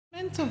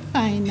Department of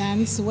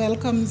Finance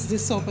welcomes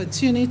this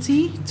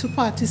opportunity to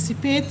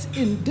participate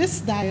in this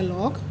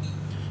dialogue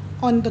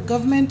on the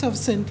Government of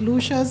St.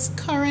 Lucia's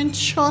current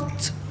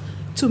short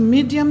to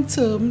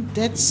medium-term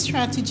debt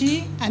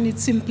strategy and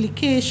its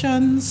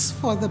implications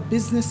for the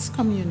business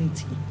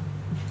community.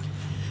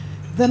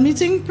 The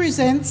meeting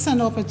presents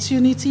an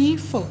opportunity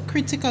for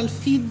critical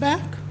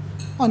feedback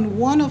on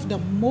one of the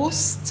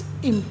most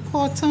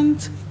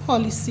important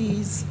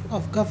policies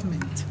of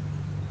government.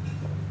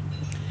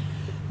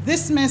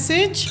 This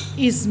message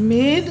is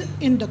made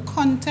in the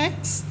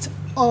context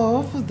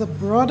of the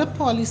broader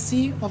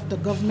policy of the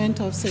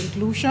Government of St.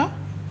 Lucia.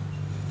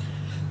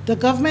 The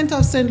Government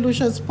of St.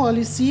 Lucia's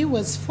policy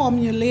was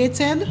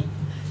formulated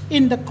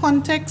in the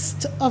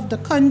context of the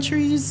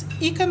country's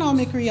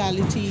economic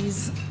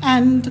realities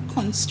and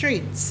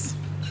constraints.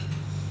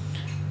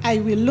 I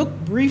will look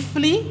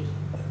briefly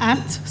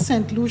at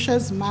St.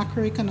 Lucia's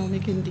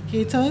macroeconomic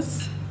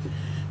indicators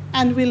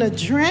and will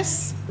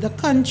address the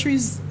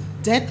country's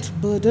debt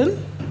burden,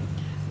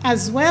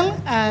 as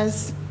well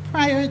as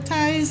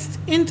prioritized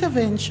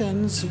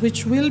interventions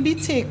which will be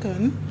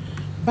taken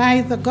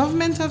by the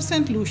Government of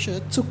St.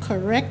 Lucia to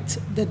correct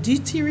the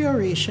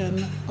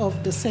deterioration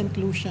of the St.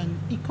 Lucian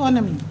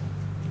economy.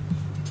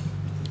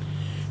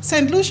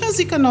 St. Lucia's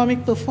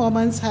economic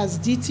performance has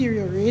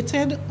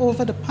deteriorated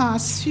over the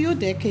past few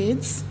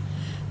decades,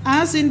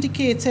 as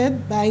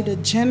indicated by the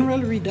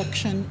general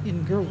reduction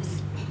in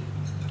growth.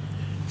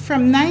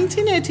 From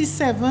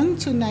 1987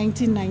 to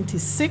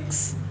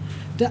 1996,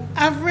 the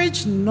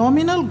average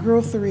nominal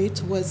growth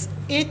rate was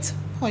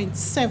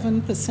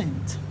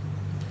 8.7%.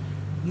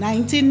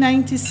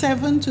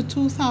 1997 to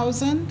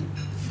 2000,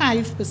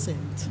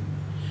 5%.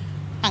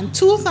 And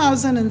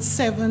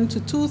 2007 to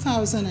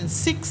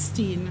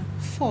 2016,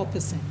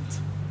 4%.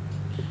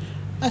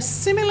 A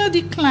similar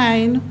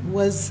decline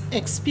was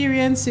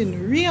experienced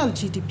in real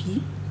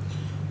GDP,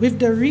 with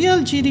the real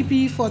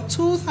GDP for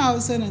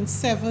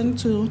 2007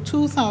 to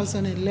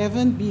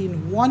 2011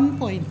 being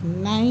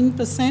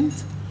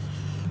 1.9%,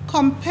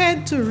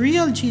 compared to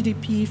real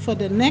GDP for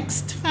the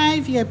next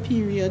 5-year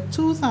period,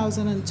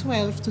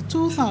 2012 to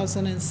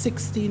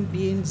 2016,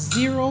 being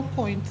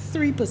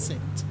 0.3%,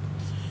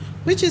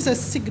 which is a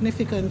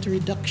significant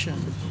reduction.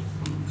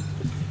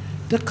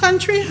 The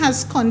country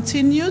has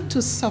continued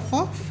to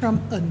suffer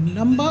from a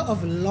number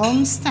of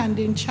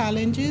long-standing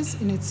challenges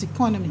in its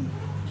economy.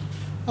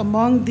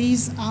 Among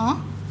these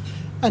are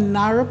a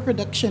narrow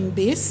production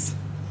base,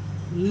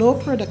 low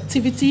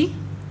productivity,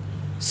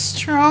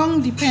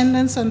 strong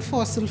dependence on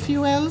fossil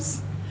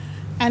fuels,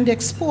 and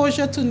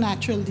exposure to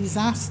natural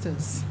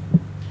disasters.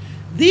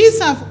 These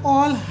have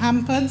all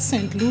hampered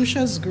St.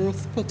 Lucia's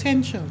growth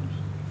potential,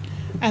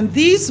 and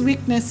these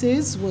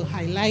weaknesses were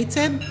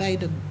highlighted by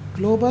the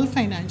global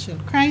financial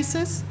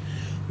crisis,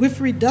 with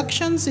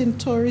reductions in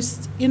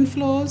tourist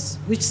inflows,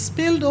 which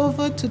spilled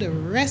over to the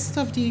rest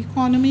of the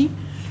economy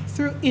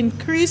through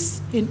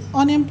increase in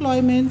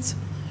unemployment,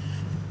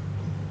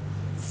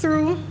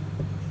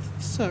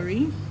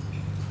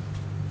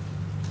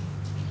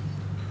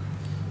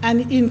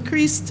 and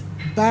increased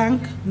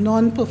bank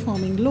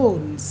non-performing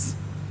loans.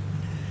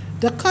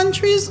 The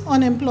country's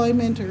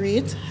unemployment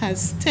rate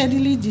has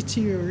steadily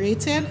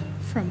deteriorated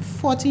from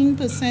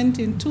 14%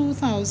 in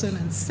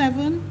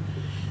 2007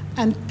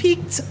 and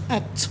peaked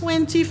at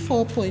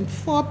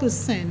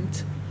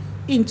 24.4%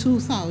 in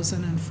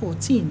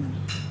 2014.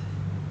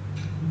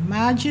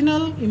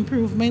 Marginal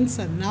improvements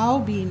are now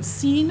being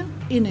seen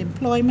in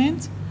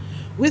employment,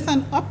 with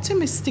an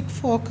optimistic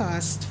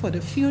forecast for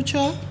the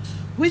future,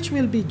 which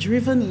will be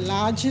driven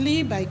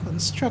largely by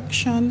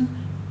construction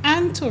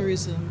and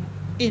tourism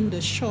in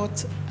the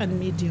short and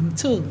medium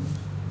term.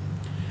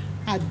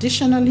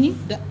 Additionally,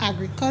 the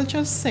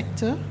agricultural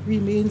sector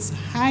remains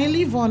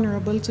highly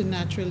vulnerable to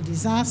natural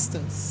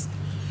disasters.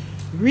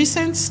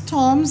 Recent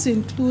storms,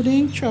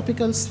 including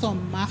Tropical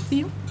Storm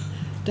Matthew,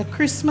 the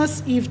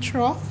Christmas Eve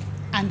trough,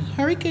 and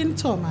Hurricane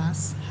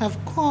Thomas, have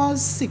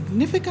caused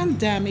significant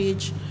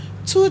damage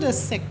to the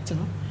sector,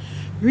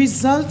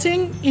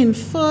 resulting in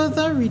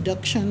further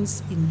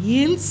reductions in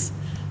yields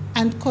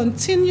and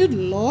continued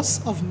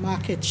loss of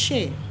market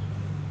share.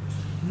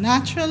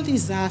 Natural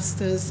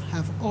disasters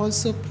have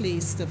also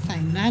placed a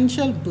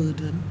financial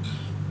burden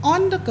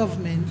on the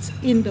government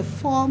in the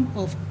form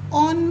of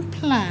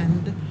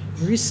unplanned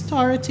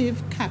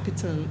restorative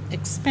capital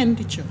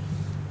expenditure.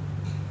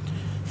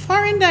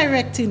 Foreign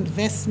direct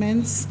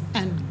investments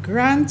and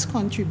grant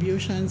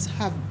contributions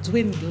have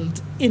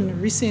dwindled in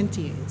recent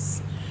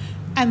years,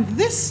 and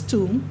this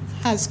too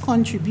has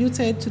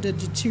contributed to the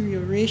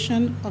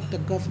deterioration of the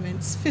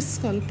government's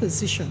fiscal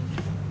position.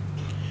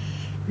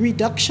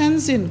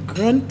 Reductions in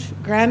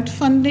grant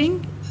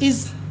funding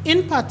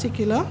in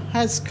particular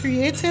has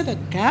created a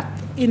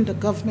gap in the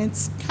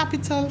government's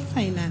capital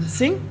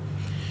financing.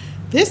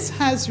 This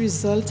has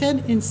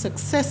resulted in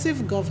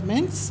successive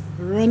governments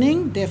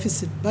running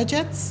deficit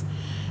budgets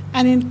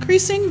and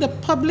increasing the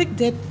public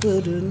debt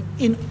burden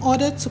in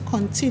order to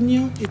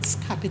continue its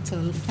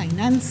capital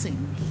financing.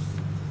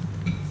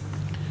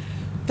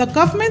 The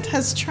government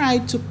has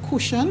tried to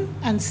cushion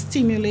and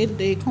stimulate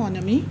the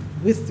economy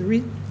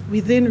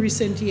within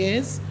recent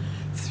years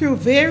through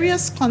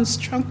various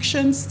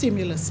construction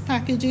stimulus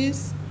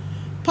packages,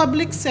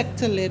 public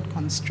sector-led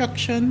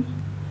construction,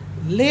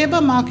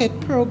 labor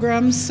market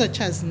programs such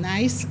as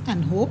NICE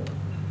and HOPE.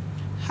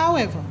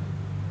 However,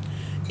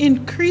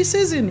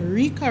 increases in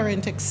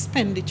recurrent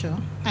expenditure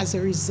as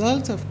a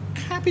result of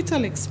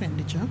capital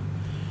expenditure,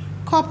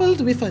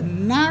 coupled with a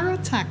narrow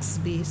tax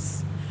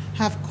base,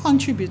 have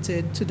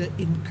contributed to the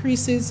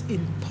increases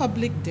in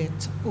public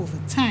debt over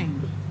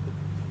time.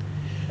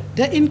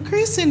 The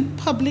increase in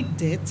public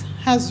debt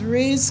has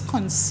raised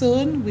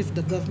concern with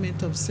the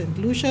government of St.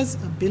 Lucia's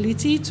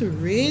ability to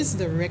raise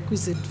the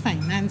requisite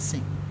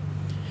financing.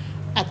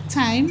 At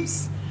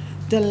times,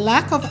 the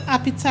lack of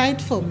appetite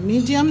for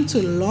medium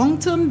to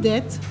long-term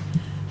debt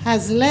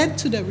has led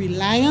to the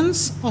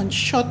reliance on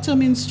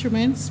short-term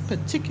instruments,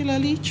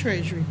 particularly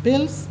treasury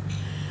bills,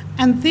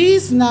 and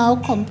these now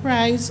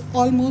comprise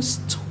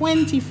almost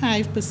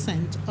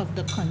 25% of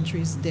the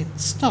country's debt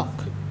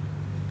stock.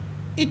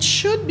 It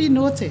should be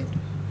noted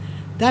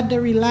that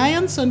the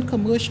reliance on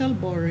commercial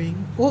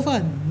borrowing over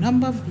a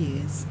number of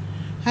years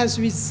has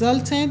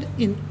resulted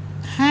in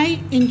high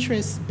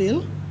interest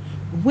bill,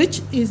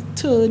 which in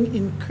turn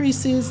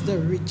increases the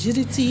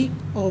rigidity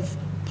of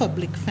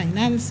public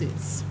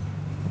finances.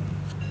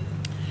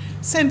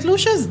 St.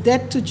 Lucia's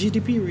debt to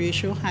GDP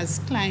ratio has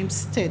climbed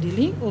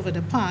steadily over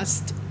the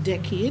past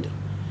decade.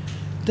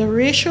 The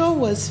ratio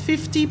was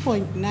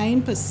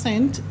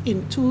 50.9%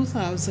 in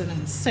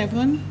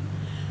 2007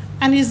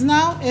 and is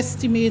now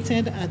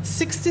estimated at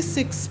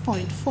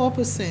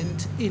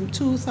 66.4% in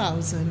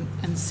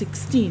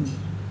 2016.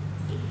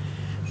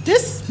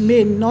 This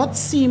may not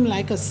seem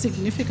like a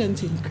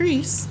significant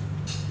increase,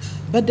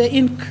 but the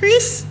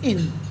increase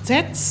in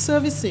debt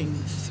servicing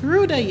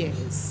through the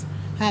years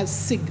has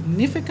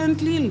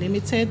significantly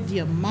limited the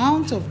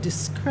amount of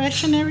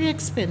discretionary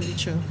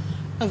expenditure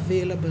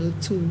available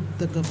to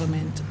the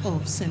government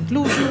of St.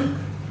 Lucia.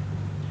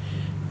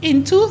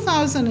 In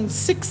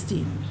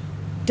 2016,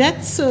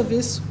 debt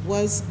service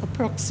was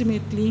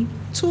approximately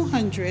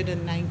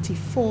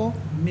 $294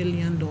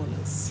 million.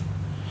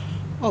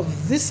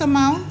 Of this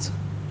amount,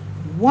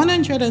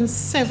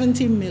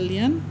 $170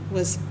 million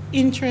was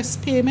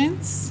interest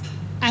payments,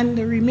 and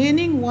the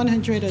remaining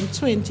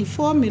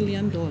 $124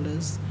 million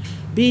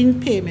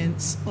being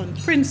payments on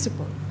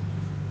principal.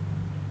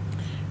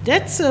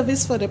 Debt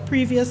service for the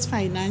previous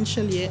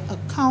financial year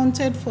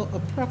accounted for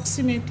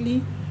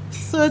approximately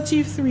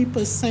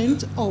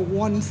 33% or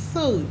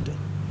 1/3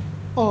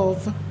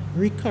 of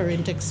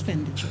recurrent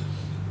expenditure.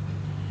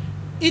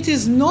 It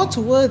is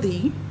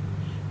noteworthy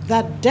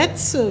that debt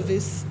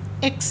service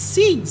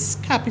exceeds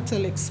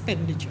capital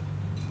expenditure.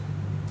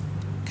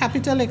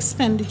 Capital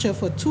expenditure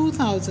for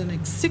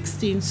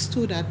 2016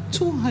 stood at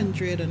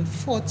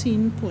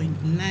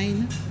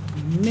 $214.9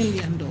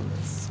 million.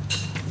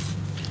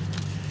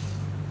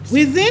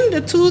 Within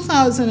the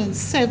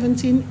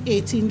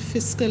 2017-18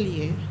 fiscal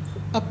year,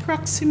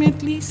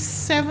 approximately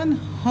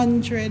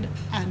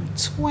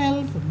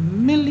 $712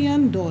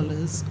 million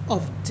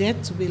of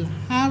debt will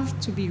have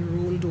to be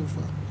rolled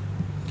over.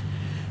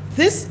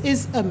 This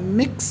is a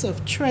mix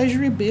of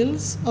treasury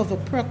bills of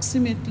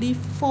approximately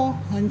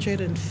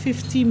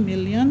 $450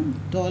 million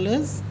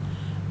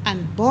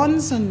and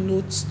bonds and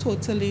notes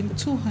totaling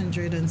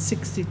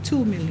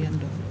 $262 million.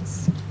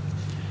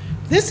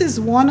 This is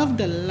one of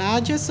the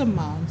largest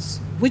amounts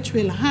which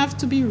will have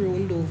to be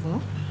rolled over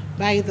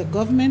by the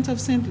government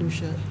of St.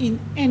 Lucia in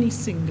any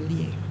single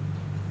year.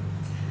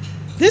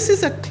 This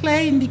is a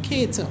clear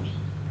indicator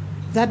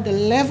that the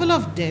level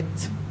of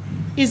debt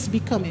is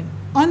becoming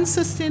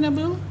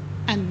unsustainable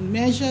and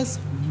measures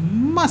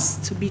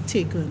must be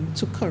taken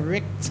to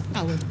correct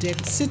our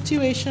debt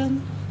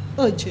situation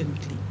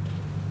urgently.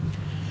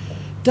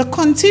 The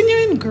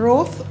continuing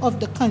growth of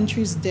the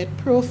country's debt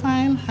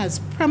profile has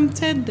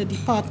prompted the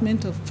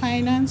Department of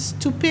Finance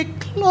to pay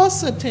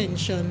close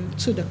attention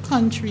to the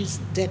country's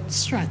debt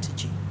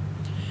strategy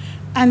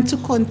and to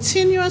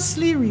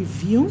continuously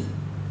review,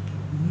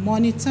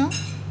 monitor,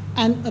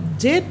 and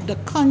update the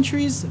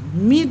country's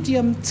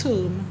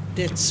medium-term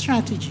debt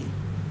strategy.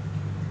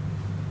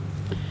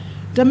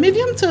 The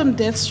medium-term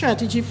debt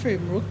strategy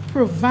framework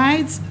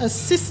provides a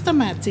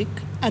systematic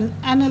and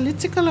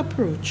analytical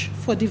approach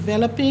for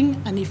developing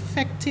an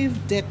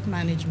effective debt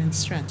management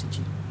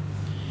strategy.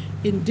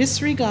 In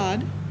this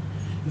regard,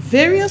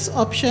 various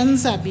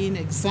options are being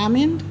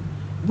examined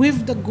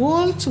with the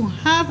goal to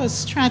have a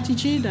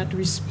strategy that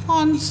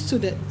responds to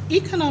the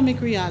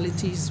economic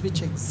realities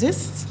which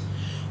exist,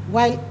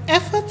 while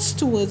efforts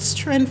towards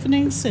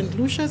strengthening St.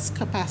 Lucia's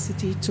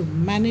capacity to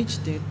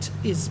manage debt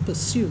is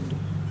pursued.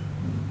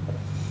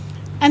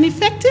 An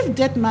effective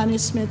debt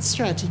management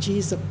strategy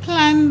is a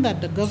plan that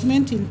the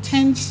government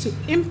intends to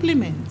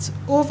implement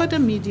over the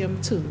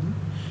medium term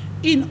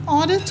in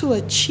order to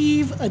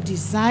achieve a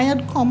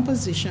desired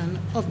composition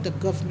of the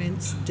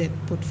government's debt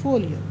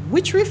portfolio,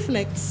 which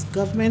reflects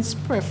government's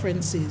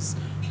preferences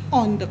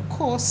on the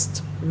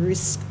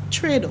cost-risk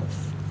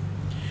trade-off.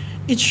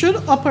 It should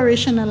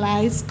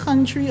operationalize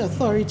country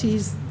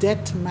authorities'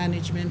 debt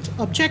management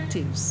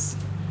objectives.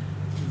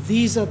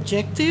 These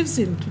objectives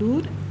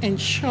include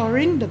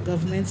ensuring the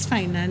government's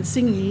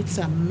financing needs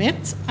are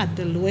met at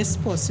the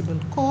lowest possible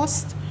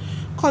cost,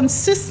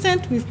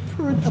 consistent with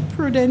a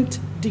prudent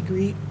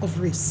degree of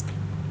risk.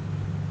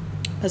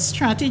 A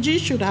strategy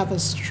should have a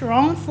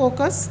strong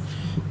focus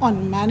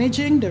on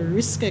managing the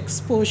risk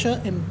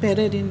exposure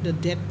embedded in the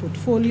debt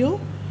portfolio,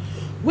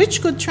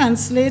 which could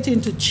translate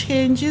into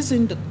changes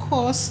in the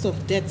cost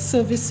of debt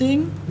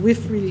servicing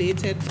with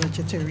related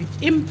budgetary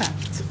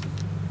impact.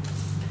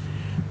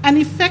 An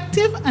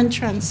effective and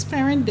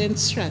transparent debt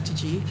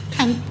strategy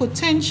can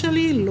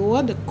potentially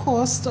lower the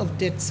cost of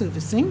debt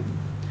servicing,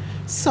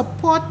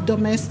 support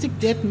domestic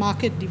debt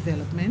market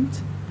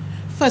development,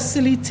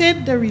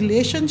 facilitate the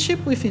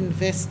relationship with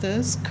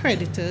investors,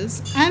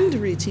 creditors, and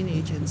rating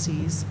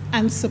agencies,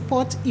 and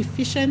support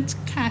efficient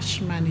cash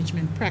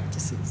management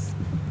practices.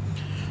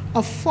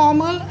 A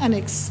formal and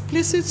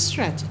explicit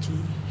strategy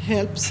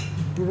helps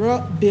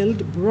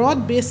build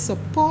broad-based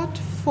support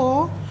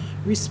for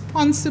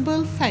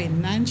responsible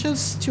financial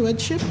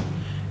stewardship,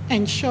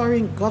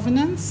 ensuring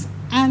governance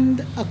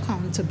and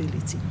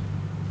accountability.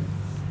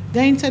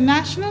 The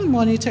International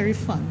Monetary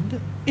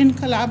Fund, in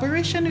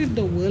collaboration with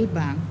the World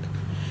Bank,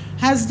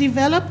 has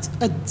developed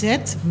a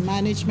debt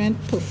management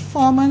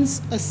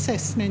performance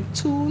assessment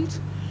tool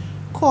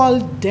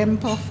called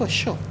DEMPA for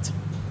short.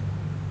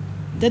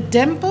 The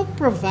DEMPA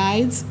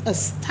provides a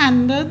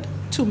standard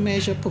to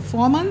measure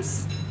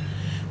performance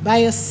by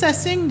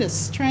assessing the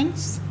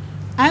strengths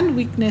and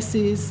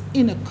weaknesses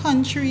in a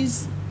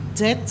country's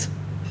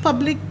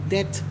public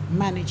debt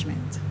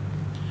management.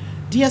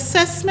 The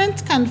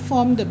assessment can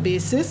form the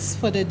basis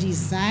for the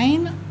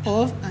design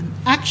of an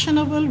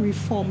actionable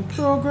reform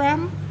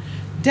program,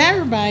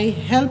 thereby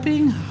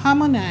helping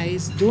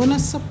harmonize donor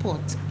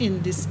support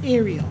in this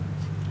area.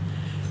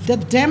 The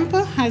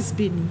DEMPA has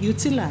been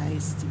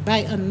utilized by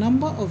a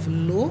number of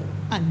low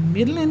and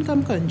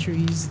middle-income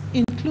countries,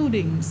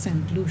 including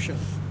St. Lucia.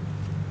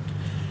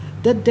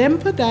 The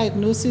DEMPA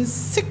diagnoses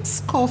 6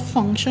 core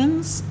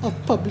functions of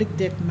public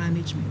debt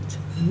management,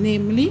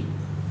 namely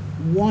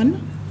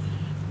 1.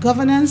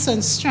 Governance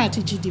and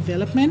strategy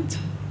development,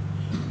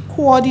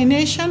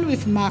 coordination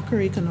with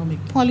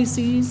macroeconomic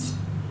policies,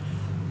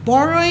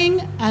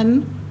 borrowing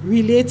and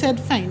related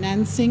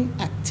financing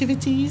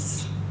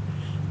activities,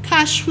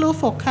 cash flow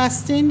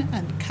forecasting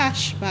and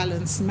cash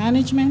balance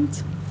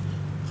management,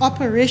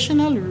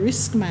 operational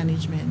risk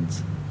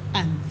management,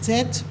 and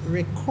debt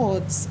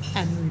records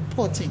and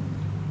reporting.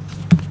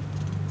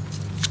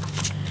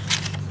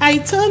 I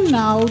turn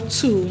now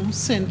to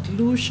St.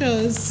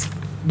 Lucia's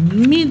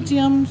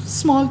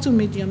small to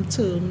medium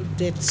term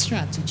debt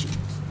strategy.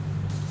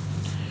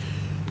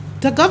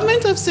 The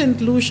government of St.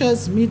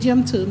 Lucia's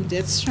medium-term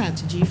debt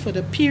strategy for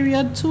the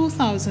period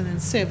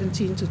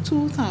 2017-18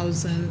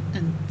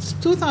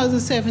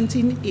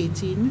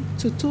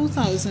 to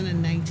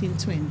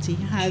 2019-20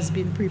 has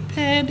been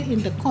prepared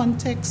in the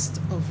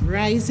context of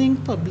rising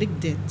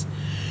public debt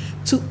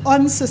to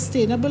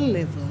unsustainable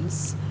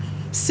levels,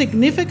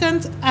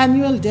 significant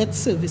annual debt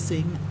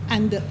servicing,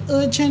 and the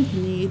urgent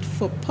need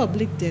for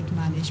public debt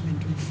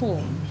management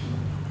reform.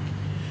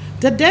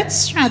 The debt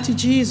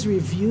strategy is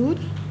reviewed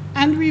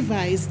and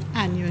revised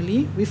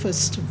annually with a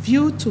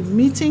view to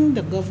meeting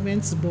the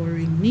government's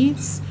borrowing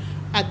needs,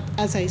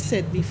 as I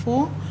said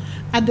before,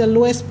 at the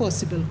lowest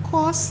possible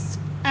cost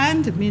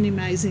and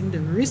minimizing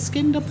the risk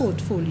in the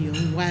portfolio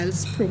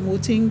whilst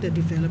promoting the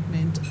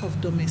development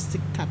of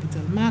domestic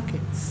capital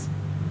markets.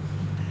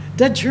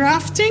 The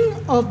drafting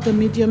of the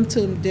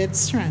medium-term debt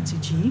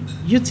strategy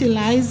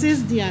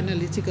utilizes the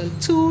analytical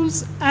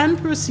tools and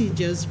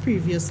procedures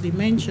previously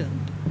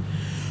mentioned,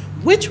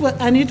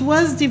 and it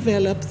was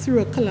developed through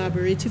a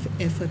collaborative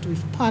effort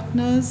with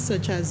partners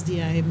such as the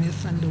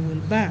IMF and the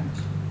World Bank.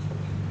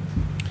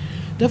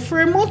 The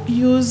framework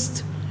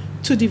used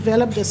to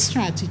develop the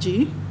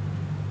strategy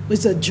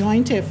was a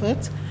joint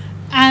effort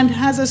and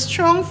has a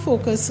strong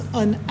focus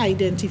on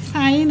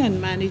identifying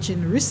and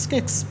managing risk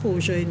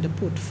exposure in the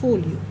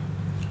portfolio.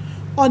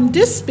 On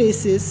this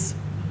basis,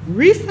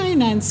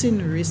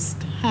 refinancing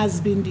risk has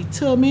been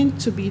determined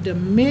to be the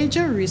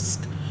major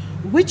risk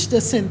which the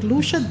St.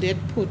 Lucia debt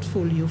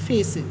portfolio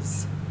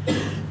faces.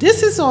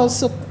 This is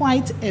also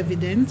quite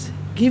evident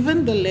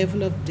given the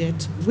level of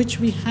debt which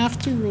we have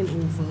to roll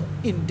over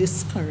in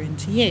this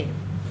current year.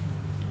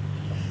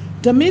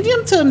 The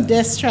medium-term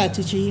debt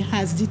strategy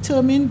has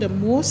determined the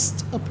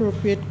most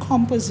appropriate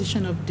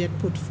composition of debt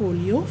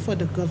portfolio for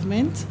the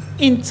government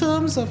in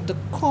terms of the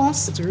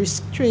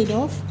cost-risk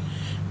trade-off,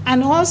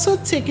 and also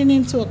taking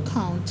into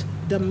account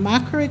the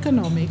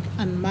macroeconomic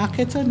and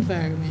market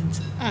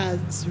environment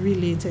as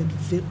related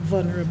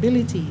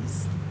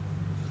vulnerabilities.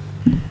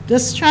 The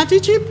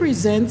strategy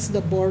presents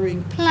the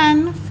borrowing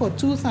plan for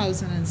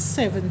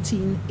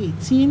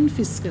 2017-18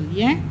 fiscal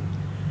year,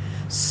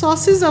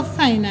 sources of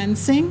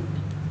financing,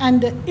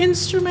 and the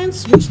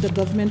instruments which the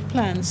government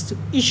plans to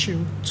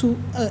issue to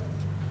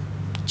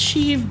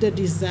achieve the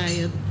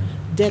desired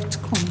debt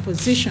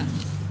composition.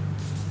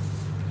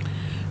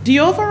 The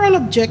overall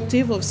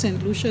objective of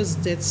St. Lucia's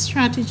debt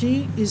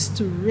strategy is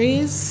to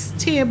raise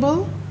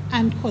stable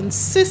and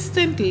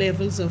consistent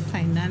levels of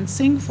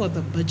financing for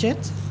the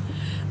budget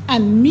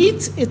and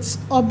meet its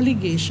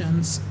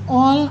obligations,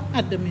 all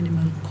at the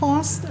minimal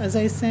cost, as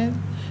I said,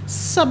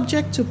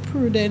 subject to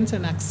prudent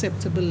and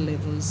acceptable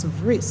levels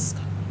of risk.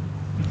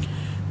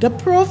 The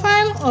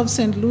profile of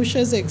St.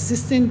 Lucia's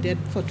existing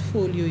debt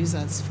portfolio is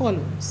as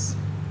follows.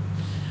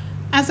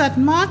 As at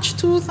March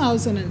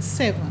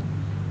 2017,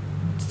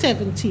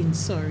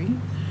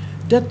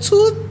 the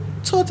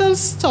total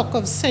stock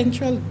of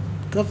central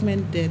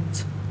government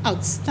debt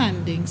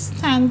outstanding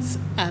stands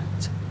at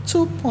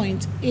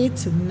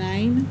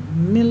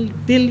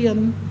 2.89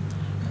 billion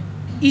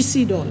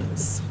EC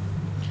dollars.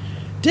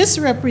 This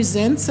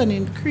represents an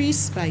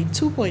increase by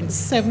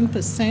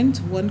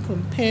 2.7% when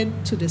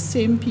compared to the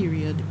same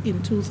period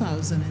in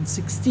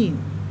 2016.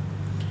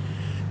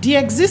 The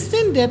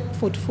existing debt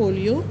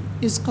portfolio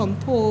is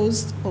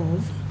composed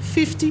of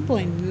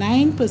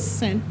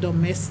 50.9%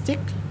 domestic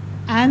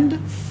and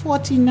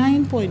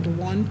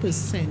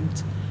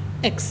 49.1%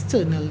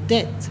 external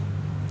debt.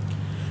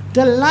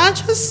 The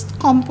largest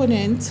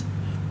component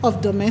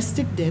of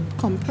domestic debt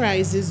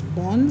comprises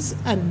bonds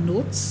and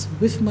notes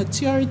with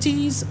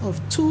maturities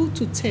of 2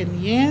 to 10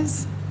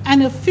 years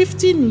and a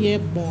 15-year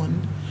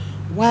bond,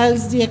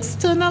 whilst the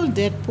external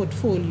debt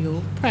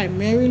portfolio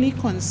primarily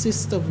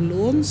consists of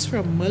loans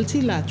from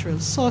multilateral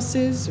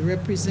sources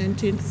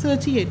representing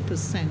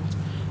 38%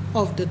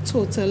 of the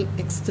total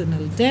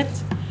external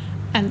debt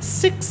and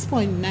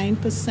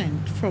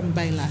 6.9% from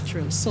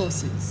bilateral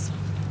sources.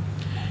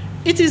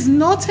 It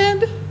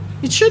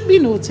should be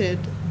noted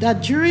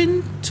that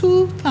during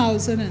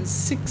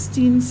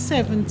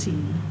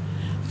 2016-17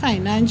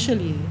 financial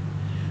year,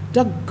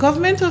 the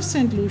government of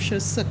St. Lucia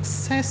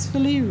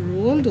successfully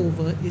rolled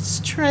over its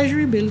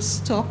treasury bill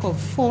stock of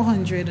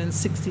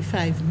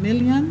 465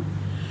 million.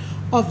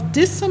 Of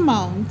this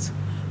amount,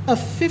 a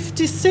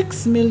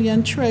 56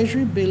 million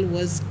treasury bill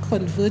was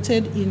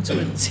converted into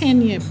a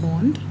 10-year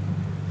bond.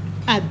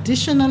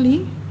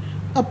 Additionally,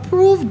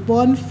 approved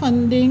bond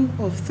funding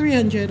of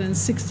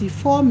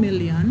 364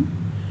 million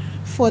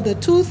for the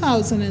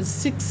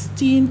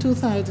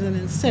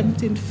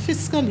 2016-2017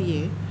 fiscal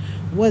year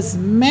was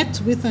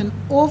met with an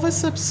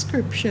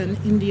oversubscription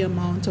in the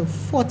amount of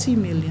 $40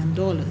 million.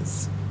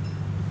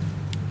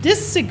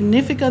 This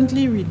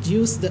significantly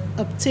reduced the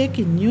uptake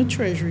in new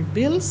treasury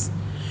bills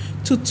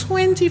to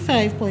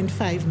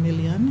 25.5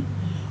 million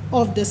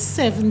of the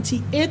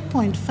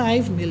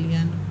 78.5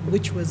 million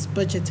which was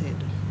budgeted.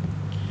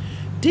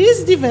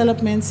 These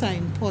developments are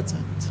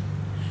important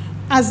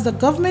as the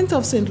government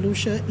of St.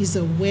 Lucia is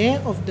aware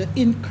of the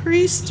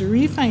increased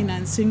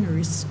refinancing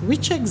risk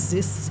which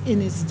exists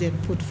in its debt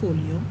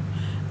portfolio,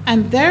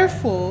 and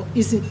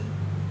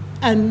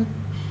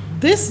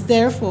this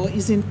therefore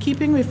is in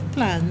keeping with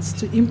plans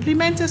to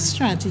implement a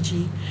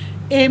strategy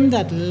aimed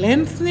at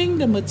lengthening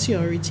the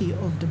maturity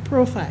of the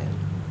profile.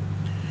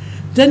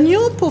 The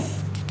new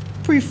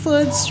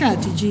preferred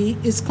strategy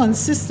is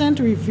consistent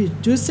with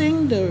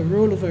reducing the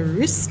rollover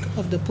risk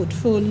of the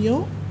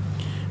portfolio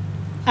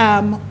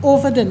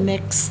over the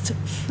next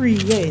 3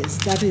 years,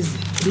 that is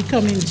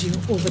becoming due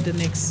over the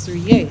next 3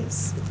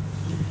 years.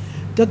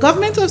 The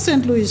government of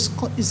St. Louis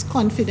is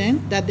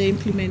confident that the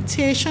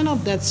implementation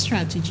of that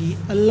strategy,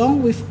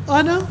 along with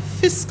other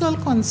fiscal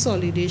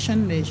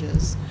consolidation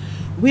measures,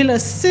 will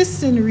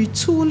assist in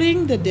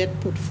retooling the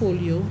debt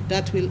portfolio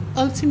that will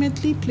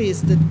ultimately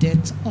place the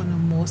debt on a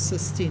more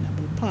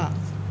sustainable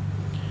path.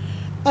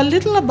 A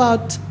little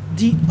about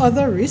the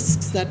other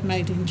risks that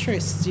might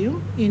interest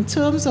you. In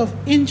terms of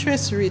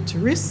interest rate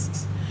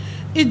risks,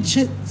 it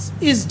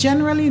is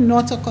generally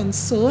not a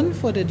concern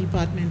for the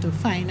Department of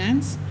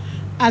Finance,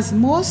 as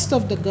most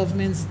of the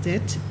government's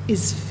debt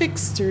is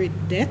fixed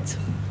rate debt.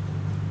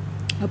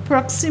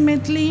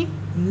 Approximately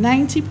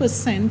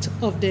 90%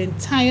 of the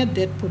entire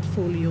debt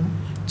portfolio,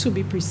 to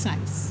be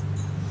precise.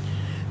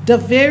 The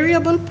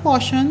variable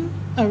portion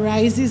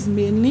arises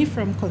mainly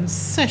from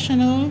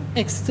concessional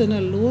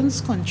external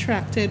loans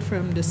contracted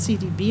from the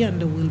CDB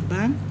and the World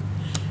Bank,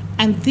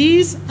 and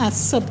these are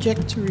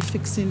subject to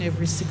refixing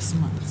every 6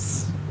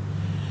 months.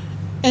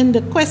 And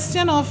the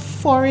question of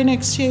foreign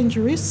exchange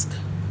risk,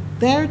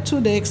 there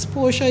too the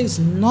exposure is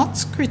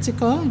not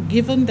critical,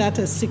 given that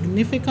a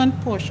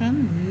significant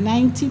portion,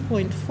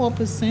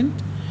 90.4%,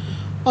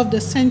 of the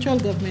central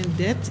government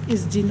debt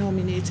is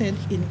denominated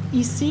in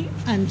EC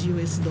and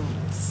US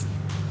dollars.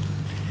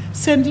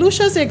 St.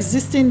 Lucia's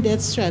existing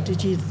debt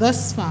strategy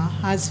thus far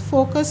has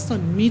focused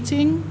on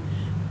meeting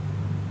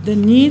the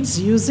needs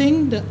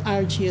using the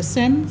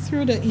RGSM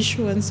through the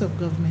issuance of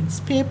government's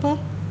paper.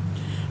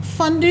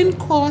 Funding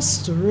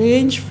costs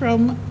range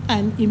from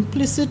an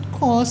implicit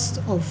cost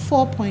of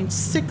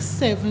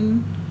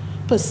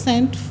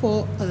 4.67%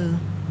 for a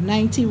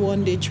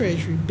 91-day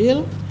treasury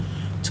bill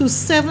to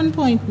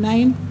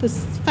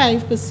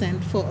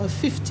 7.95% for a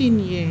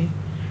 15-year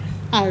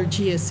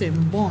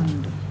RGSM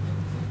bond.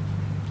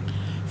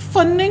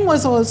 Funding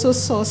was also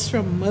sourced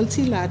from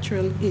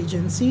multilateral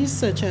agencies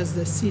such as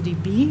the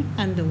CDB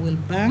and the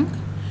World Bank,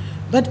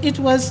 but it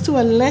was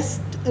that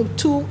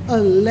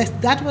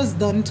was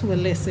done to a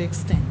lesser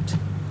extent.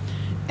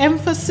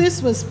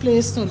 Emphasis was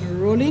placed on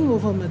rolling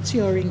over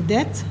maturing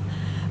debt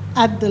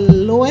at the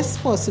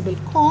lowest possible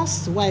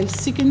cost while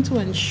seeking to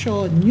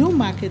ensure new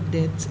market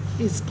debt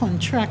is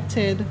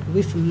contracted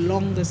with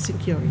longer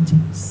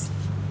securities.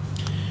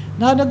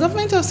 Now, the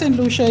government of St.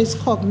 Lucia is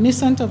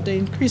cognizant of the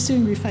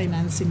increasing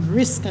refinancing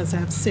risk, as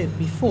I've said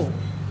before,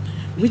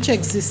 which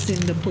exists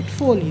in the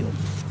portfolio.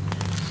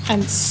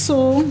 And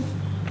so,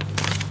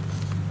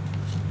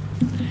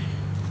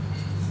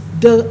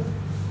 the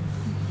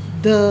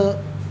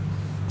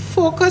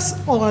focus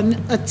on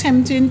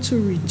attempting to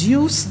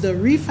reduce the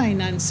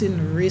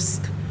refinancing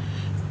risk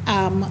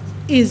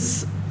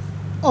is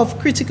of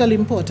critical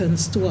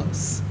importance to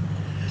us.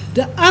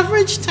 The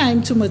average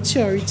time to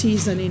maturity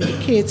is an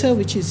indicator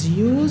which is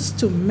used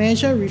to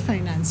measure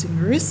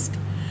refinancing risk,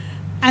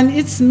 and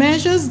it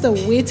measures the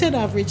weighted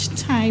average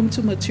time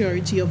to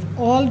maturity of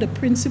all the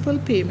principal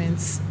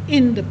payments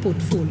in the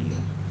portfolio.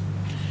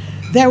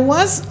 There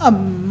was a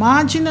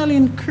marginal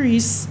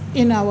increase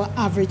in our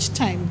average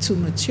time to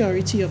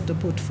maturity of the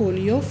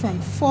portfolio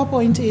from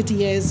 4.8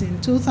 years in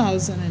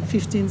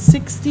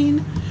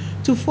 2015-16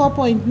 to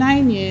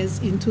 4.9 years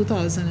in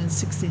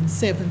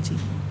 2016-17.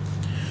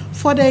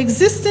 For the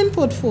existing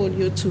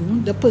portfolio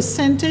too, the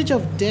percentage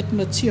of debt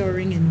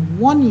maturing in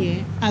 1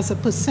 year as a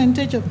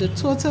percentage of the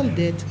total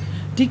debt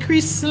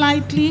decreased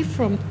slightly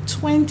from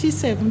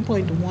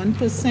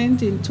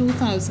 27.1% in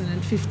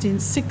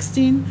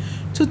 2015-16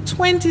 to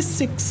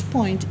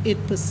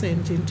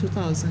 26.8% in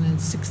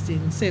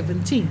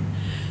 2016-17.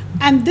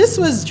 And this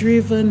was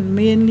driven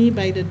mainly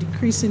by the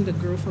decrease in the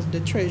growth of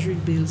the Treasury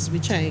bills,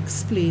 which I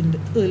explained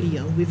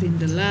earlier within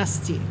the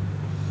last year.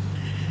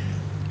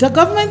 The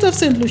government of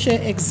St. Lucia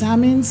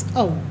examines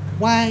a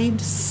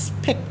wide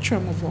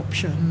spectrum of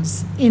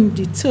options in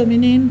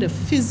determining the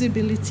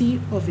feasibility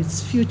of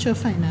its future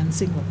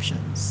financing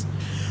options,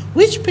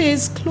 which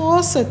pays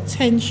close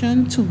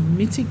attention to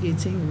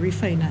mitigating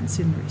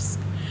refinancing risk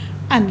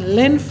and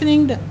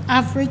lengthening the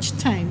average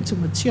time to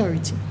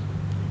maturity.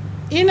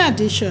 In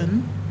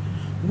addition,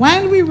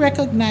 while we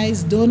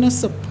recognize donor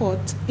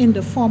support in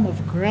the form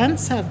of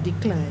grants have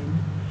declined,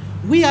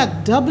 we are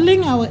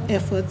doubling our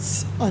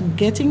efforts on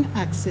getting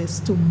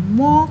access to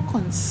more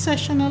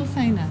concessional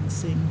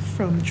financing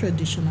from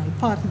traditional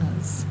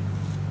partners.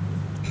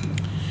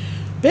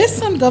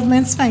 Based on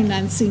government's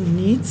financing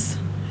needs,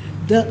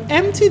 the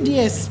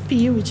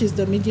MTDSP, which is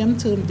the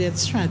medium-term debt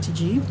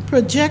strategy,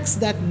 projects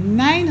that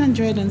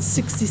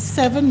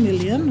 967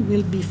 million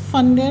will be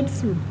funded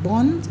through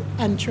bond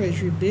and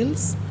treasury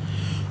bills.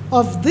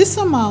 Of this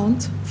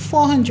amount,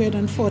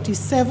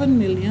 447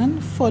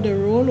 million for the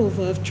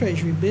rollover of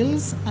treasury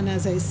bills, and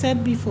as I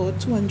said before,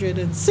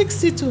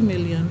 262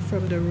 million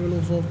from the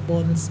rollover of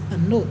bonds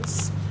and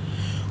notes.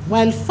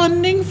 While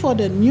funding for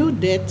the new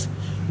debt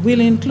will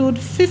include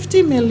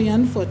 50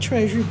 million for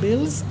treasury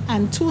bills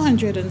and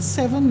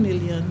 207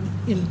 million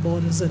in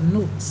bonds and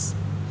notes.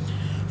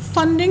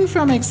 Funding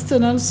from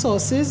external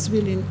sources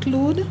will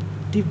include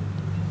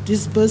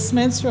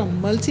disbursements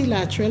from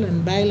multilateral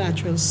and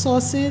bilateral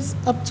sources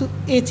up to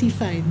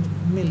 85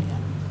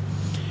 million.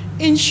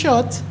 In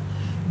short,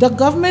 the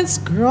government's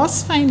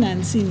gross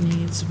financing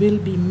needs will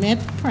be met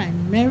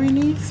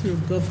primarily through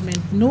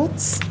government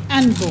notes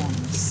and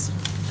bonds.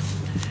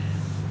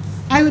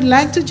 I would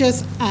like to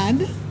just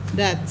add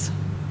that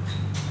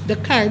the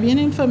Caribbean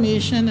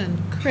Information and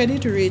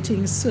Credit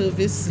Rating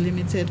Service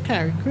Limited,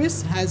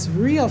 CARICRIS, has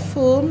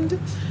reaffirmed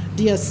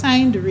the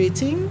assigned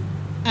rating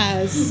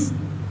as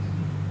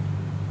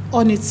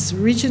on its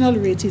regional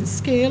rating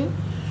scale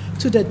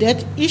to the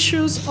debt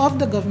issues of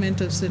the government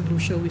of St.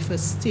 Lucia with a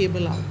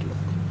stable outlook.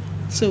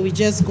 So we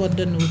just got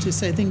the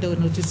notice. I think the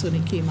notice only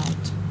came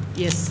out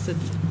yesterday.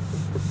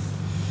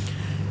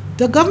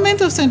 The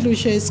government of St.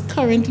 Lucia is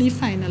currently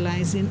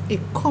finalizing a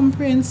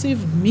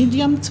comprehensive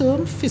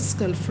medium-term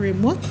fiscal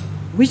framework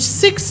which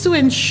seeks to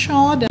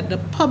ensure that the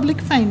public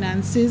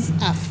finances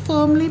are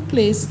firmly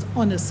placed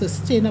on a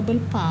sustainable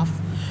path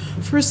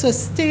through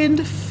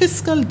sustained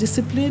fiscal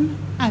discipline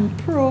and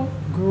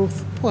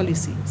pro-growth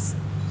policies.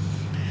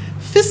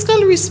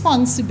 Fiscal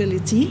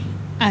responsibility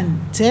and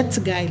debt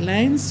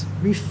guidelines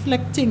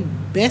reflecting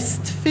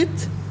best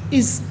fit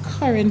is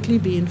currently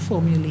being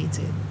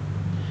formulated.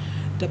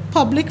 The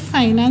Public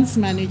Finance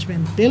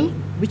Management Bill,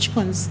 which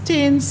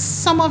contains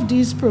some of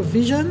these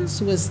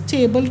provisions, was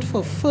tabled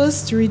for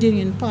first reading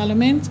in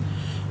Parliament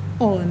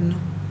on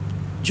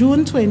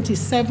June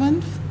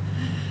 27th.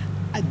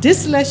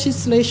 This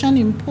legislation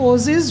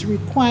imposes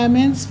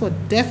requirements for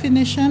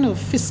definition of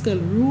fiscal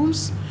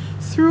rules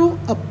through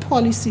a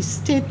policy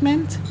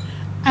statement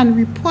and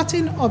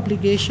reporting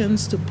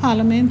obligations to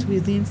Parliament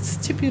within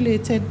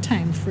stipulated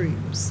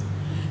timeframes.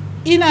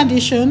 In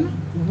addition,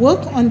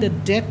 work on the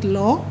debt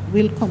law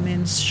will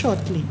commence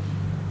shortly.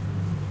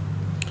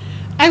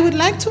 I would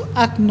like to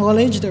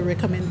acknowledge the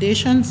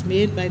recommendations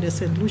made by the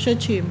St. Lucia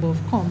Chamber of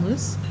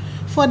Commerce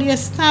for the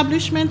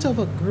establishment of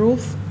a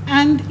Growth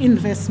and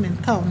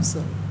Investment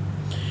Council.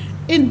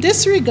 In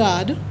this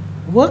regard,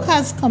 work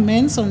has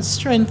commenced on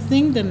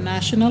strengthening the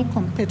National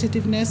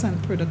Competitiveness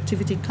and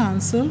Productivity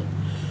Council,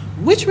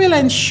 which will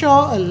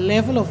ensure a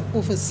level of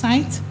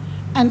oversight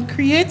and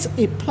create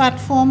a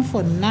platform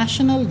for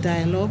national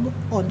dialogue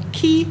on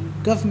key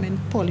government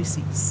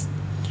policies.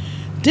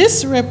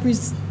 This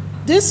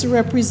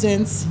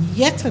represents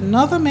yet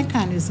another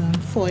mechanism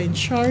for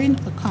ensuring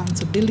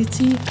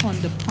accountability on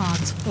the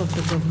part of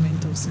the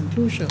government of St.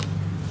 Lucia.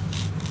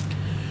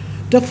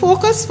 The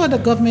focus for the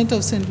government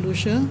of St.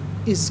 Lucia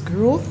is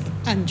growth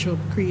and job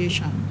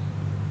creation.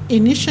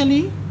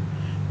 Initially,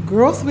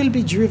 growth will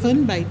be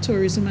driven by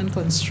tourism and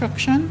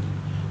construction,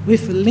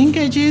 with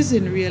linkages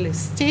in real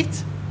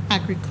estate,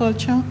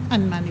 agriculture,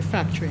 and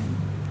manufacturing.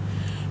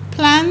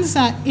 Plans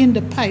are in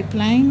the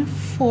pipeline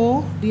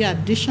for the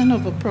addition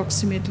of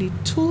approximately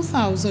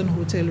 2,000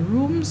 hotel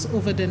rooms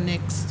over the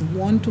next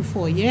 1 to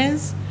 4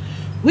 years,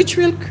 which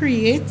will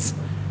create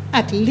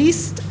at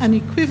least an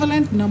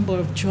equivalent number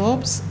of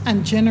jobs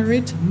and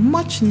generate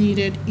much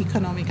needed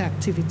economic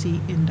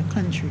activity in the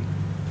country.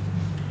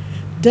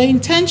 The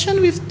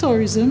intention with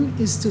tourism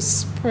is to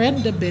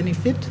spread the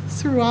benefit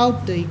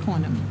throughout the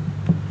economy.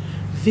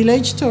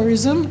 Village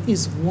tourism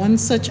is one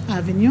such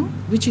avenue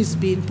which is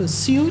being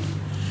pursued,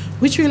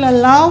 which will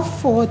allow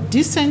for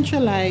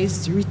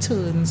decentralized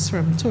returns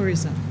from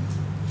tourism.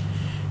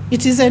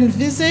 It is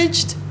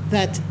envisaged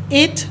that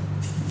 8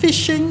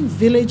 fishing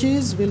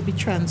villages will be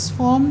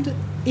transformed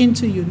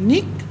into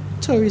unique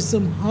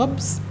tourism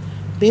hubs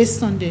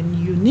based on their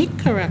unique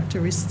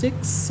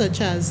characteristics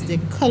such as their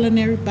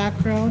culinary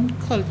background,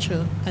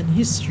 culture, and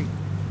history.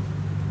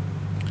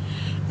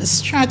 A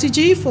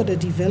strategy for the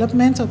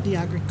development of the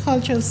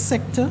agricultural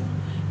sector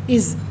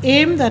is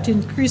aimed at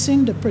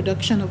increasing the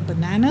production of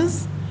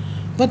bananas,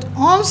 but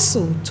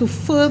also to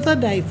further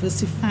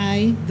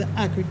diversify the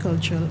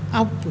agricultural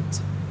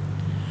output.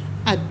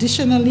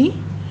 Additionally,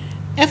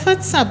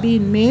 efforts are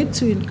being made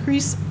to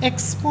increase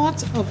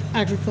export of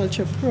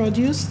agricultural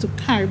produce to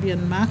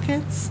Caribbean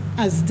markets,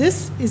 as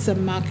this is a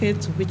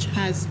market which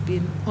has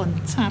been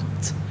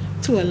untapped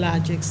to a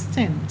large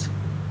extent.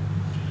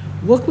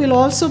 Work will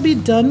also be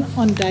done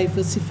on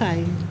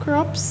diversifying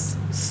crops.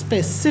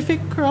 Specific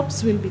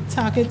crops will be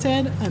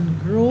targeted and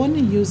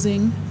grown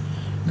using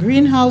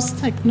greenhouse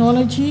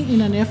technology in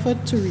an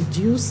effort to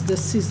reduce the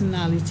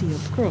seasonality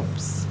of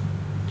crops.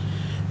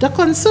 The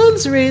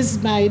concerns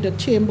raised by the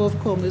Chamber of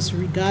Commerce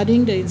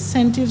regarding the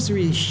incentives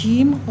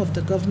regime of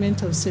the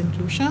government of St.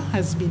 Lucia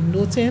has been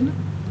noted.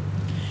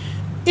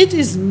 It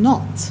is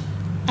not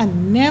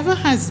and never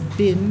has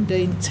been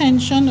the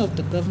intention of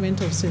the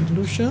government of St.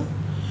 Lucia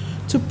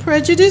to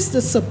prejudice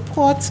the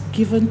support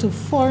given to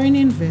foreign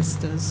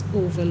investors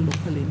over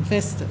local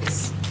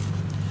investors.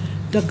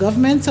 The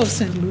government of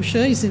St.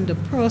 Lucia is in the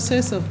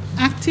process of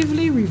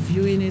actively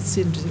reviewing its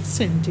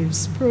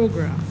incentives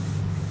program.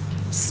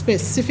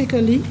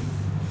 Specifically,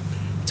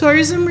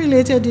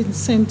 tourism-related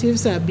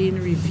incentives are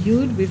being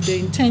reviewed with the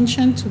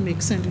intention to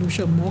make St.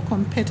 Lucia more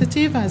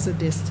competitive as a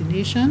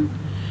destination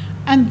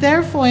and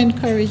therefore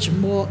encourage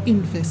more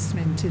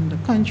investment in the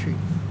country.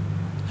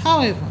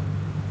 However,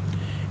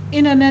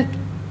 in an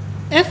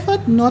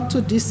effort not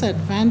to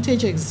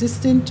disadvantage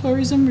existing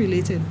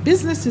tourism-related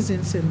businesses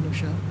in St.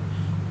 Lucia,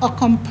 a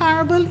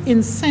comparable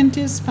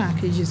incentives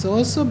package is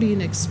also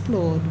being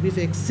explored with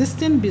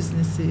existing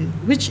businesses,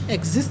 which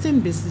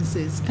existing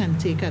businesses can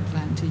take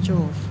advantage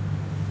of.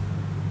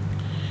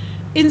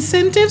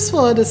 Incentives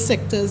for other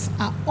sectors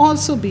are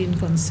also being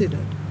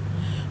considered,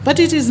 but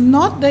it is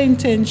not the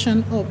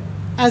intention of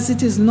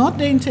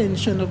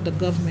the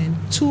government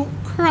to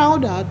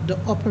crowd out the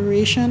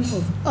operation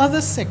of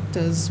other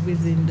sectors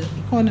within the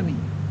economy.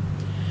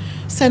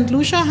 St.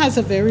 Lucia has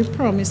a very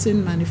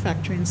promising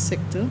manufacturing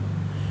sector,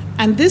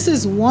 and this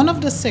is one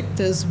of the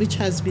sectors which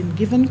has been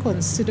given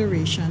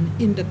consideration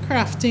in the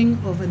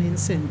crafting of an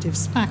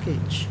incentives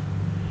package.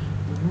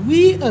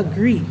 We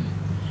agree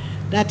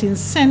that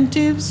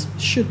incentives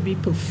should be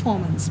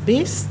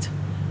performance-based,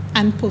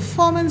 and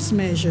performance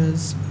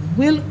measures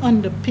will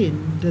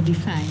underpin the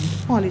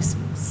defined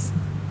policies.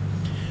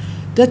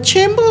 The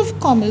Chamber of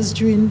Commerce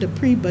during the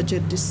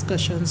pre-budget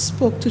discussion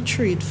spoke to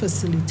trade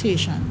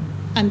facilitation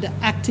and the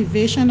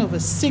activation of a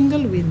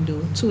single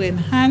window to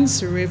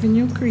enhance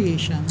revenue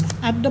creation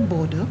at the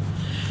border,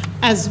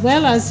 as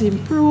well as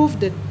improve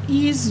the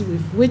ease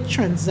with which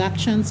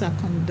transactions are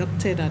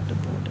conducted at the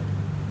border.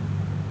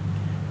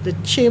 The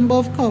Chamber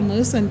of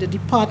Commerce and the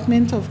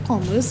Department of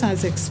Commerce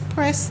has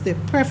expressed their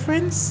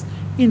preference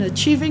in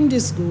achieving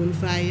this goal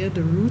via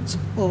the route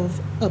of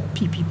a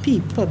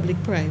PPP,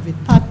 public-private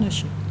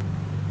partnership.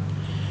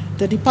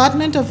 The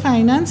Department of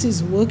Finance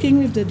is working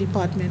with the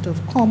Department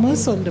of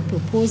Commerce on the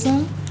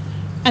proposal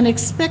and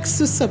expects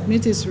to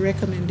submit its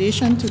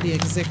recommendation to the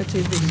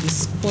executive in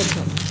this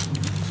quarter.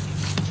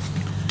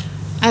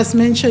 As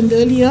mentioned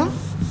earlier,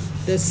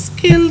 the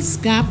skills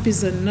gap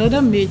is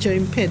another major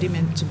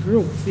impediment to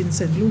growth in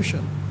St.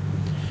 Lucia.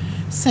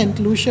 St.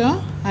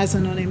 Lucia has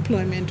an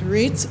unemployment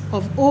rate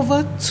of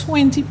over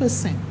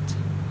 20%,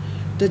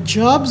 The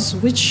jobs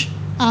which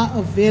are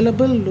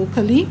available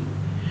locally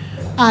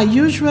are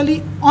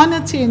usually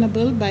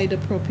unattainable by the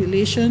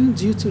population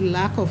due to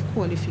lack of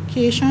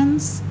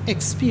qualifications,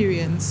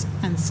 experience,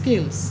 and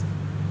skills.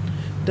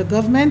 The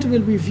government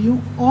will review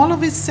all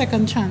of its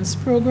second chance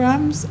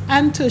programs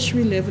and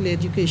tertiary level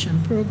education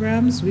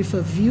programs with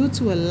a view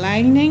to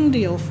aligning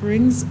the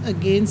offerings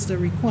against the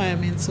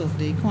requirements of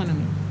the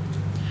economy.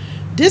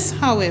 These,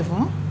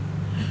 however,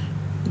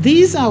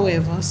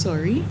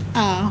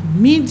 are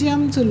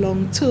medium to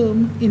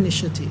long-term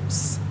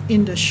initiatives.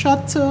 In the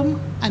short term,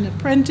 an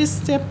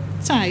apprenticeship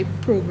type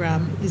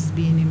program is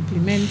being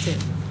implemented.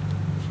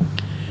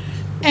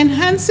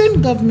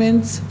 Enhancing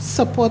government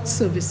support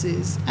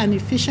services and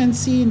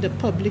efficiency in the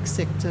public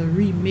sector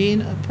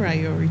remain a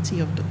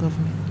priority of the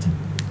government.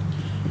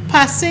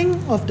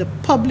 Passing of the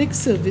Public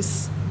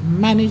Service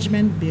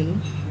Management Bill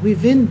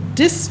within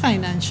this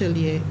financial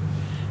year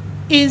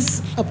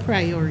is a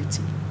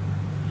priority.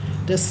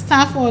 The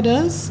staff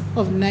orders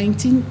of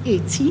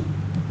 1980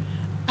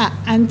 are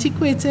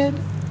antiquated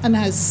and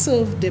has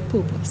served their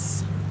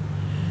purpose.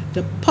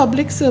 The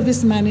Public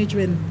Service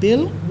Management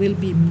Bill will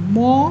be a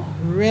more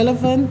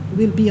relevant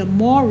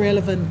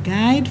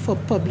guide for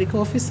public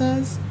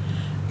officers,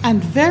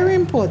 and very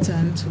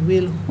important,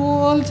 will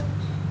hold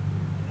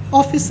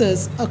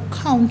officers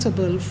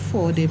accountable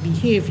for their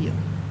behavior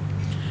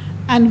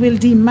and will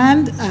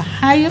demand a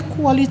higher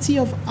quality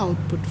of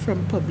output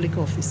from public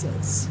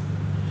officers.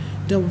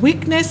 The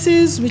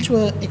weaknesses which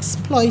were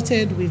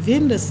exploited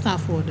within the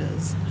staff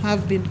orders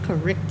have been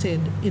corrected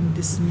in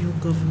this new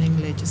governing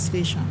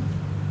legislation.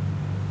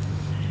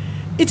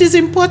 It is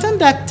important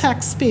that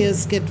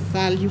taxpayers get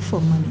value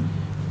for money,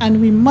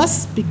 and we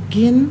must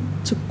begin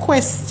to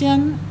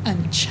question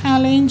and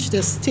challenge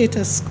the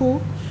status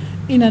quo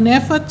in an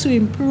effort to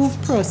improve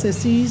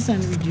processes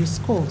and reduce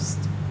cost.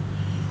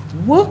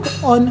 Work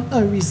on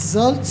a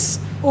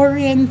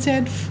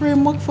results-oriented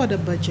framework for the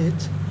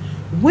budget,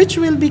 which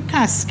will be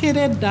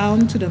cascaded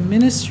down to the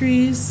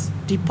ministries,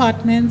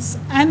 departments,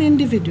 and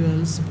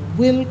individuals,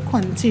 will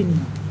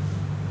continue.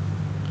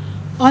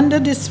 Under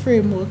this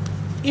framework,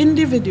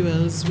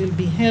 individuals will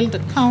be held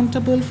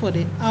accountable for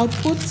their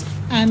outputs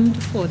and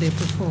for their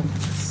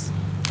performance.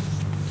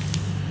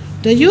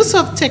 The use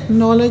of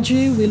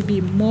technology will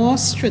be more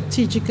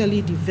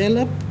strategically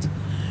developed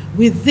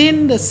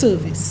within the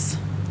service.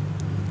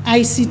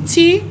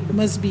 ICT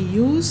must be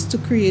used to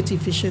create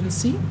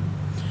efficiency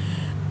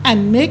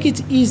and make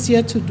it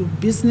easier to do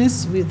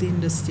business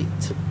within the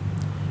state.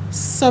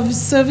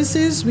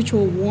 Services which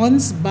were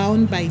once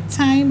bound by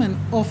time and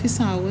office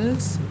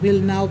hours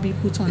will now be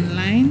put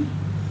online,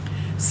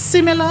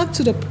 similar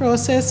to the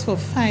process for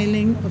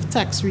filing of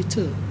tax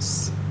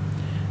returns,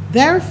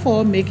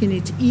 therefore making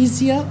it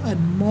easier and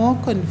more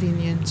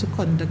convenient to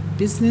conduct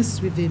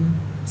business within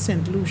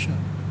St. Lucia.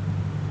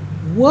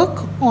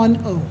 Work on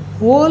a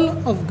whole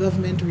of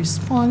government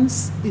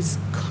response is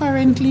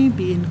currently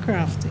being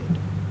crafted.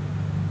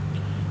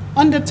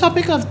 On the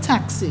topic of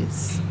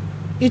taxes,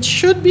 it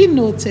should be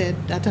noted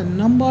that a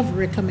number of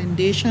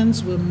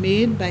recommendations were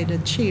made by the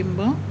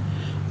Chamber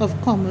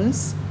of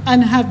Commerce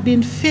and have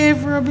been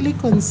favorably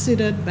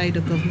considered by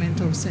the government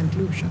of St.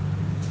 Lucia.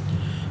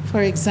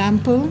 For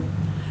example,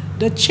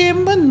 the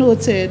Chamber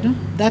noted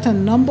that a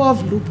number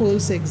of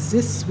loopholes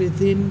exist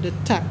within the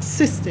tax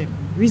system,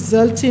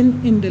 resulting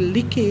in the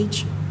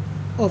leakage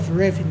of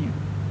revenue.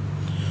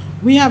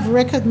 We have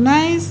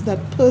recognized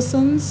that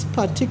persons,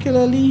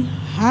 particularly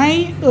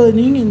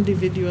high-earning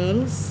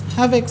individuals,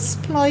 have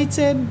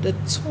exploited the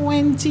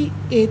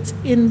 28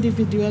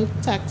 individual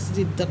tax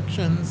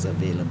deductions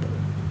available,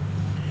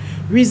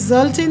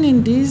 resulting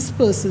in these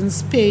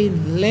persons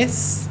paying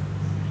less,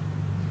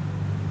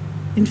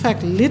 in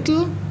fact,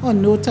 little or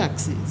no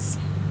taxes.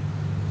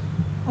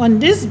 On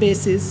this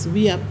basis,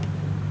 we are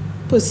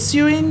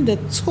pursuing the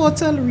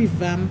total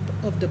revamp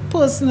of the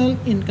personal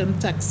income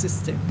tax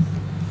system.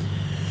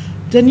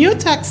 The new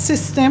tax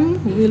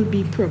system will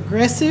be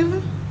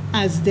progressive,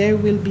 as there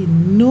will be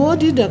no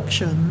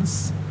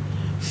deductions,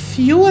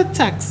 fewer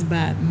tax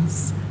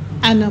bands,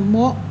 and a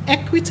more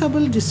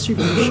equitable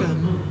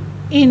distribution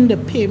in the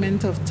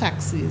payment of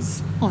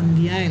taxes on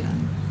the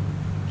island.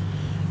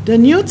 The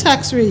new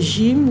tax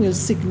regime will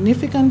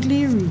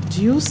significantly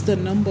reduce the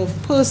number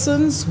of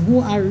persons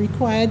who are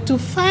required to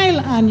file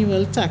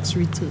annual tax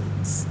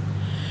returns,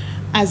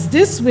 as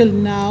this will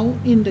now,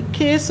 in the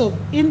case of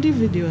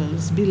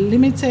individuals, be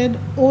limited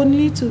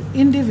only to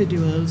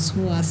individuals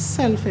who are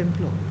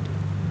self-employed.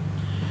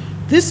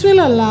 This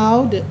will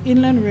allow the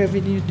Inland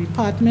Revenue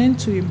Department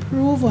to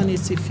improve on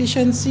its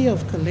efficiency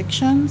of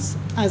collections,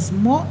 as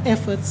more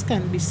efforts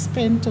can be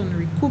spent on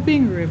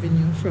recouping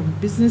revenue from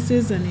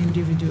businesses and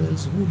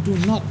individuals who do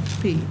not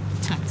pay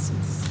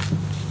taxes.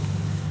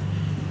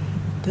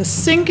 The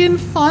sinking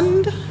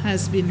fund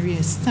has been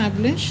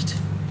reestablished,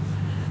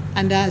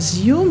 and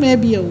as you may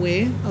be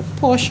aware, a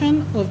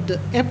portion of the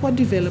airport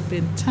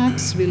development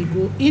tax will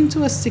go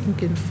into a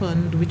sinking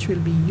fund which will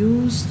be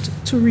used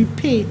to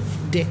repay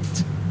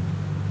debt.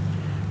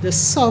 The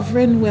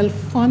Sovereign Wealth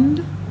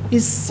Fund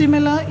is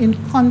similar in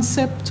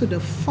concept to the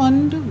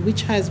fund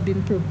which has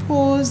been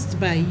proposed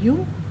by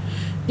you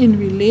in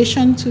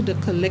relation to the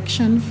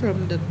collection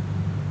from the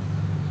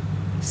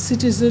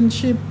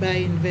Citizenship by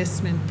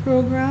Investment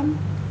Program.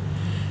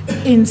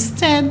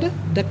 Instead,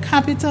 the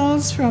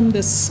capitals from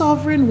the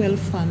Sovereign Wealth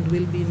Fund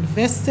will be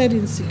invested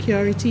in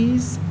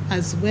securities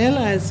as well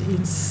as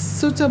in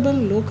suitable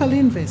local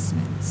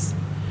investments.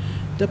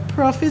 The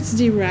profits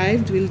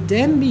derived will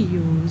then be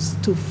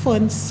used to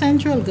fund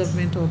central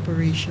government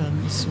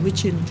operations,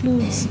 which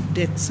includes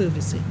debt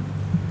servicing.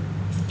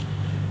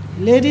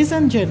 Ladies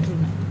and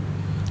gentlemen,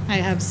 I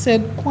have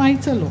said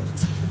quite a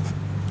lot,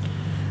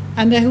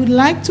 and I would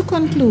like to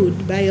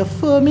conclude by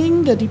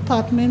affirming the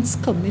department's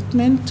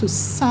commitment to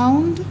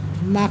sound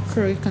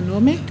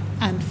macroeconomic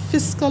and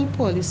fiscal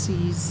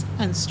policies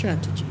and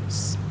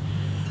strategies,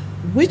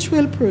 which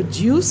will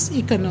produce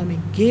economic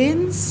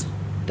gains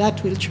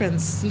that will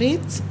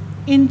translate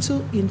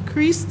into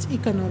increased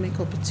economic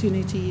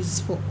opportunities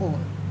for all.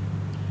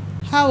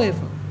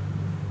 However,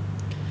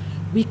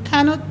 we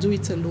cannot do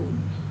it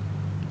alone,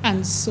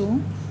 and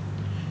so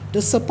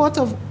the support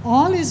of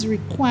all is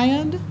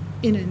required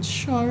in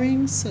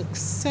ensuring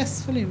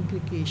successful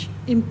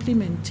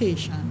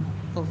implementation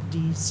of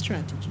these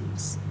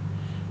strategies.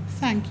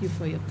 Thank you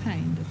for your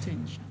kind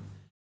attention.